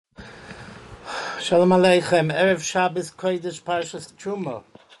Shalom Aleichem, Erev Shabbos Kodesh Parshas Truma.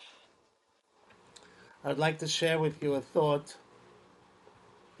 I'd like to share with you a thought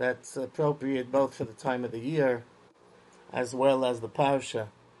that's appropriate both for the time of the year as well as the Parsha.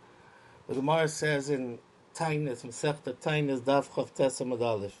 The Gemara says in Tainis, Masechta Tainis, Daf Chof Tes Amud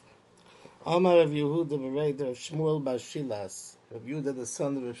Aleph, Amar Rav Yehuda Bereder of Shmuel Bar Shilas. Rav Yehuda, the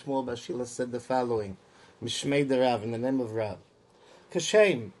son of Rav Shmuel Bar Shilas, said the following, Mishmei de Rav, in the name of Rav.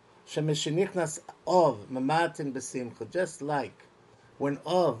 Kashem, Shemeshenichnas Ov, Mamatin Besimcha, just like when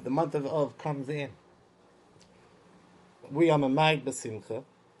Ov, the month of Ov, comes in, we are Mamayit Besimcha,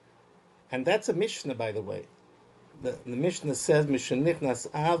 and that's a Mishnah, by the way. The Mishnah says,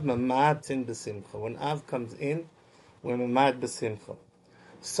 Meshenichnas Av, Mamatin Besimcha. When Av comes in, we're Mamayit Besimcha.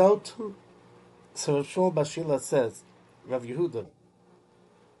 So too, so Rav Shmuel Bar Shilas says, Rav Yehuda,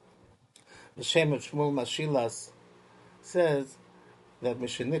 the Shem of Shmuel Bar Shilas, says that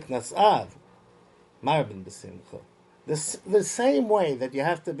Misheniknas Av, Marbin B'Simcha. The same way that you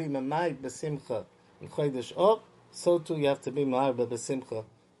have to be Mamayit B'Simcha in Chodesh Av, so too you have to be Marbin B'Simcha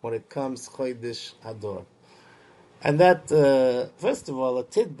when it comes Chodesh Ador. And that, first of all,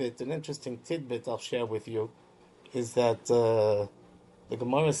 an interesting tidbit I'll share with you, is that the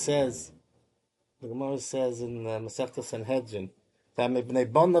Gemara says in Masechta Sanhedrin, that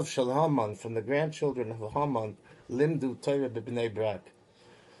Mibnei Bonav Shel Haman, from the grandchildren of Haman, Limdu Torah b'Bnei Brak.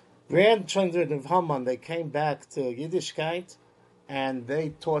 Grandchildren of Haman, they came back to Yiddishkeit, and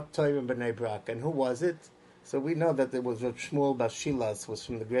they taught Torah in Bnei Brak. And who was it? So we know that it was Rav Shmuel Bar Shilas, was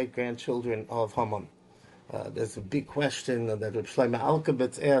from the great-grandchildren of Haman. There's a big question that Rav Shlomo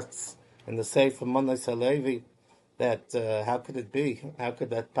Alkabetz asks in the Sefer Manos HaLevi, that how could it be? How could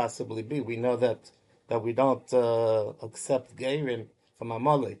that possibly be? We know that we don't accept Geirim from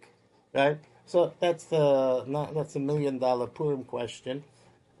Amalek, right? So that's a $1 million Purim question,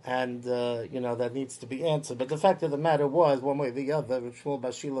 and that needs to be answered. But the fact of the matter was, one way or the other, Rav Shmuel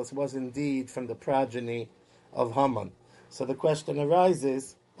Bar Shilas was indeed from the progeny of Haman. So the question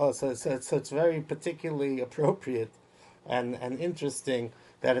arises. So it's very particularly appropriate and interesting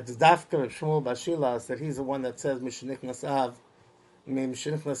that it's Dafka of Shmuel Bar Shilas, that he's the one that says Mishenichnas Av,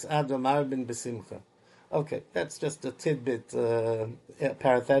 Mishenichnas Av Marbin B'Simcha. Okay, that's just a tidbit,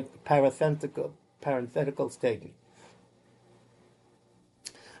 parenthetical statement.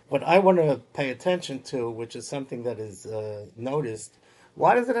 What I want to pay attention to, which is something that is noticed,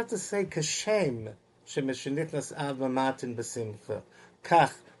 why does it have to say Kashem Shemeshenichnas Av Mamatin B'Simcha,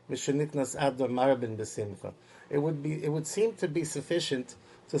 Kach Mishenichnas Av Marbin B'Simcha? It would seem to be sufficient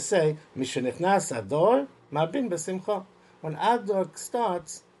to say Mishenichnas Ador Marbin B'Simcha. When Ador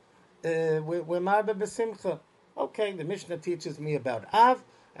starts, we're Marbin B'Simcha. Okay, the Mishnah teaches me about Av,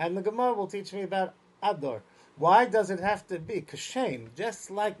 and the Gemara will teach me about Ador. Why does it have to be Kashem?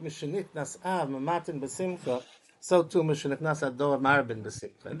 Just like Mishenichnas Av Mamatin B'Simcha, so too Mishenichnas Ador Marbin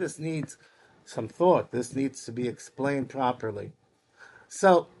B'Simcha. And this needs some thought. This needs to be explained properly.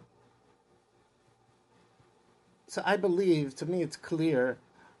 So I believe, to me it's clear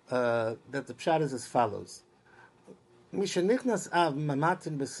that the pshat is as follows. Mishenichnas Av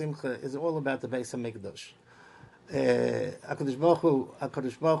Mamatin B'Simcha is all about the Beis HaMikdash. HaKadosh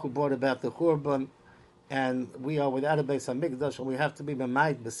Baruch Hu brought about the Churban, and we are without a Beis HaMikdash, and we have to be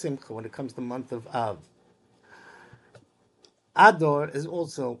Mamayit B'Simcha when it comes to the month of Av. Ador is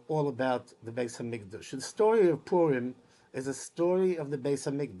also all about the Beis HaMikdash. The story of Purim is a story of the Beis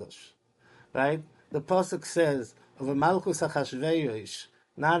HaMikdash, right? The pasuk says of a Malchus Achashverosh.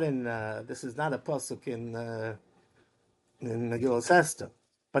 Not in this is not a pasuk in Megillas Esther,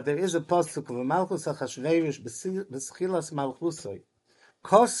 but there is a pasuk of a Malchus Achashverosh b'schilas Malchusoi.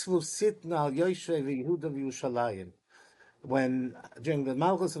 Kosvu sitna al Yoshe v'Yehuda v'Yushalayim. When during the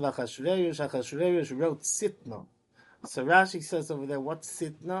Malchus of Achashverosh wrote sitna. So Rashi says over there, what's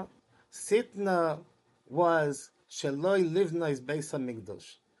sitna? Sitna was Sheloi Livnois Beis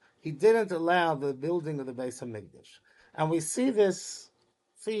HaMikdash. He didn't allow the building of the Beis HaMikdash. And we see this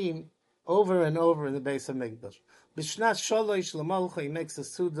theme over and over in the Beis HaMikdash. B'shnat Sholosh L'malcha, he makes a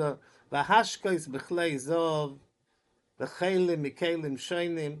Suda, V'hashkois b'chlei zov, V'chelim mikelim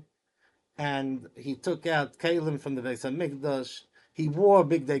shoinim, and he took out kelim from the Beis HaMikdash. He wore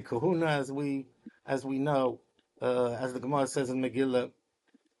Bigdei Kahuna, as we know, as the Gemara says in Megillah.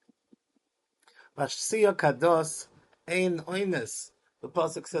 Vashsiya kados ein oines. The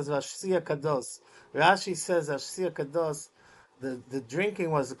pasuk says Vashsiya kados. Rashi says Vashsiya kados. The drinking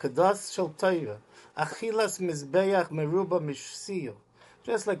was kados shel Torah. Achilas mizbeach meruba mishsiya.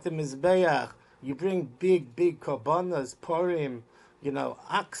 Just like the mizbeach, you bring big korbanos, Purim,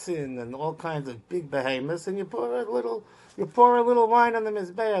 oxen and all kinds of big behemoths, and you pour a little wine on the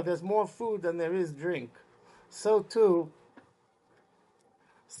mizbeach. There's more food than there is drink. So too,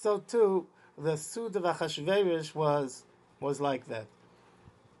 the Sud of Achashverosh was like that.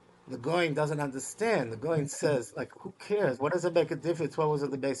 The Goin doesn't understand. The Goin says, like, who cares? What does it make a difference? What was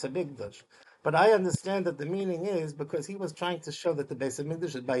at the Beis Hamikdash? But I understand that the meaning is because he was trying to show that the Beis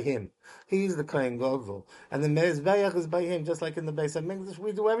Hamikdash is by him. He's the Kohen Gadol, and the Mezbeach is by him, just like in the Beis Hamikdash.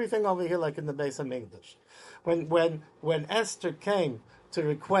 We do everything over here like in the Beis Hamikdash. When Esther came to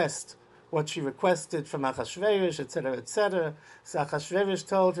request what she requested from Achashverosh, etc., etc., so Achashverosh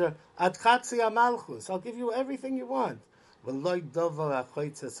told her, "Ad chatzi amalchus, I'll give you everything you want. But I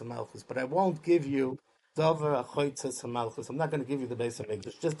won't give you davar achoitzes malchus. I'm not going to give you the Beis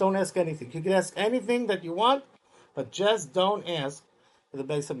Hamikdash. Just don't ask anything. You can ask anything that you want, but just don't ask for the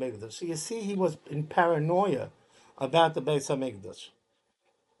Beis Hamikdash." So you see, he was in paranoia about the Beis Hamikdash.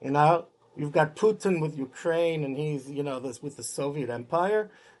 You've got Putin with Ukraine, and he's this with the Soviet Empire,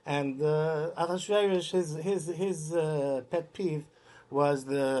 and Achashverosh, his pet peeve was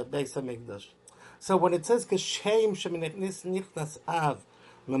the Beis Hamikdash. So when it says "Kashem Sheminichnas Av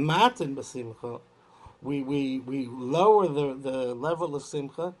Mamatin B'Simcha," we lower the level of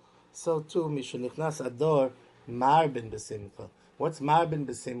Simcha. So too Mishenichnas Ador Marbin B'Simcha. What's Marbin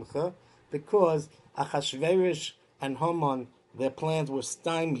B'Simcha? Because Achashverosh and Haman, their plans were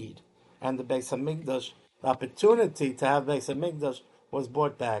stymied, and the Beis Hamikdash, the opportunity to have Beis Hamikdash, was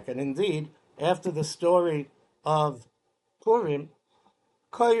brought back. And indeed, after the story of Purim,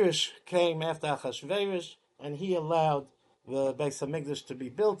 Koresh came after Achashverosh, and he allowed the Beis Hamikdash to be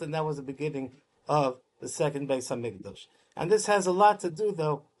built, and that was the beginning of the second Beis Hamikdash. And this has a lot to do,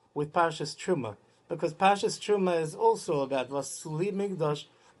 though, with Parshas Truma, because Parshas Truma is also about Vasuli Migdash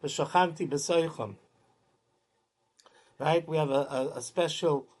v'Shachanti b'Soicham. Right? We have a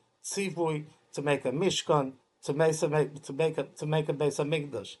special tzivui to make a mishkan, to make a Beis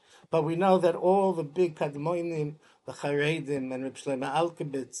Hamikdash. But we know that all the big kadmonim, the Charedim and Reb Shlomo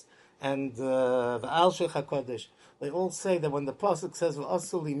Alkabitz and the Al Sheikh HaKodesh, they all say that when the pasuk says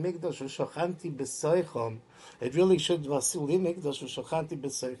 "V'asuli Migdash v'Shochanti b'Soichom," it really should "V'asuli Migdash v'Shochanti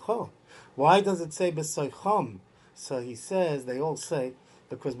b'Soichom." Why does it say b'Soichom? So he says, they all say,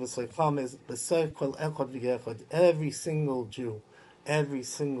 because b'Soichom is b'Soich kol echad v'yechad, every single Jew.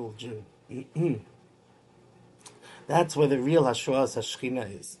 That's where the real Hashras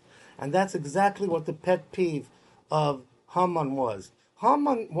Hashchina is. And that's exactly what the pet peeve of Haman was.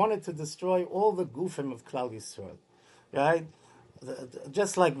 Haman wanted to destroy all the gufim of Klal Yisrael, right?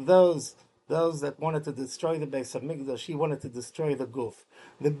 Just like those that wanted to destroy the Beis Hamikdash, he wanted to destroy the guf.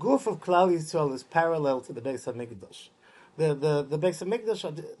 The guf of Klal Yisrael is parallel to the Beis Hamikdash. The Beis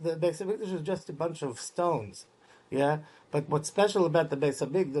Hamikdash is just a bunch of stones, yeah. But what's special about the Beis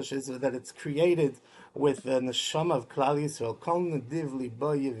Hamikdash is that it's created with the neshama of Klal Yisrael. Kol nediv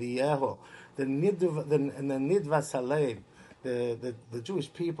libo yivieho. The nidvas halev. The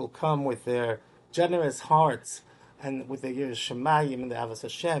Jewish people come with their generous hearts and with their Yiras Shamayim and the Avos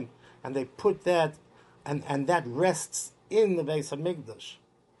Hashem, and they put that, and that rests in the Beis Hamikdash.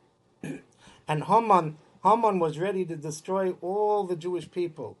 And Haman was ready to destroy all the Jewish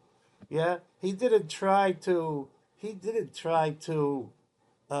people. Yeah, he didn't try to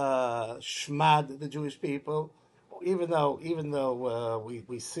shmad the Jewish people, even though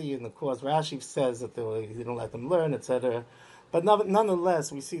we see in the course Rashi says that he didn't let them learn, etc. But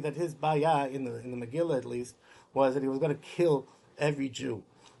nonetheless, we see that his bayah in the Megillah, at least, was that he was going to kill every Jew,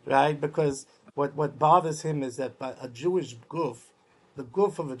 right? Because what bothers him is that by a Jewish guf, the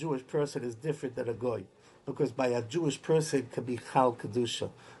guf of a Jewish person is different than a goy, because by a Jewish person it could be chal kedusha,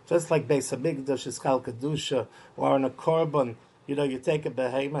 just like Beis Hamikdash is chal kedusha, or on a korban, you take a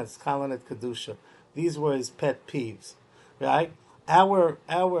behemoth, it's chal and kedusha. These were his pet peeves, right? Our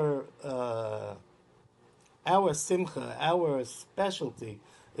simcha, our specialty,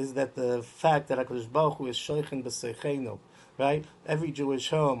 is that the fact that HaKadosh Baruch Hu is shoichin b'seichenu, right? Every Jewish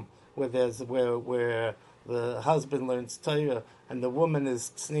home where the husband learns Torah and the woman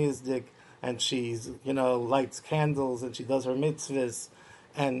is tzniusdik and she's lights candles and she does her mitzvahs,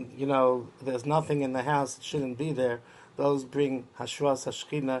 and there's nothing in the house that shouldn't be there. Those bring hashras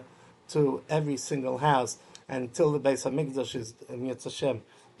hashchina to every single house, until the Beis Hamikdash is Yetz Hashem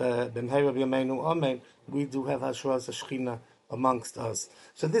b'mheira b'yameinu amen. We do have hashras hashchina amongst us.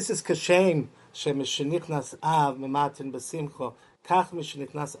 So this is kashem shemishenichnas av mematin b'simcha kach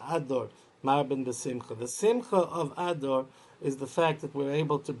mishenichnas ador marbin b'simcha. The simcha of ador is the fact that we're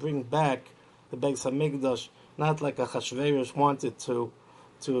able to bring back the Beis Hamikdash, not like Achashverosh wanted to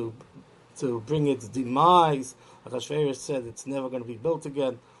to bring its demise. Like Hashverosh said, it's never going to be built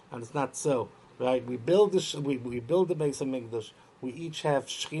again, and it's not so. Right? We build we build the Beis Hamikdash. We each have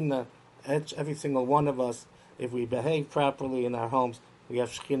Shechina, every single one of us. If we behave properly in our homes, we have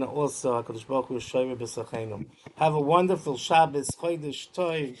Shechina also. HaKadosh Baruch Hu Shoyre B'Sachenu. Have a wonderful Shabbos. Chodesh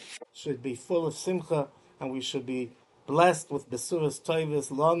Tov should be full of simcha, and we should be blessed with Besuras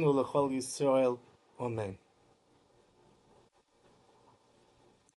Toivos Lanu L'Chol Yisrael. Amen.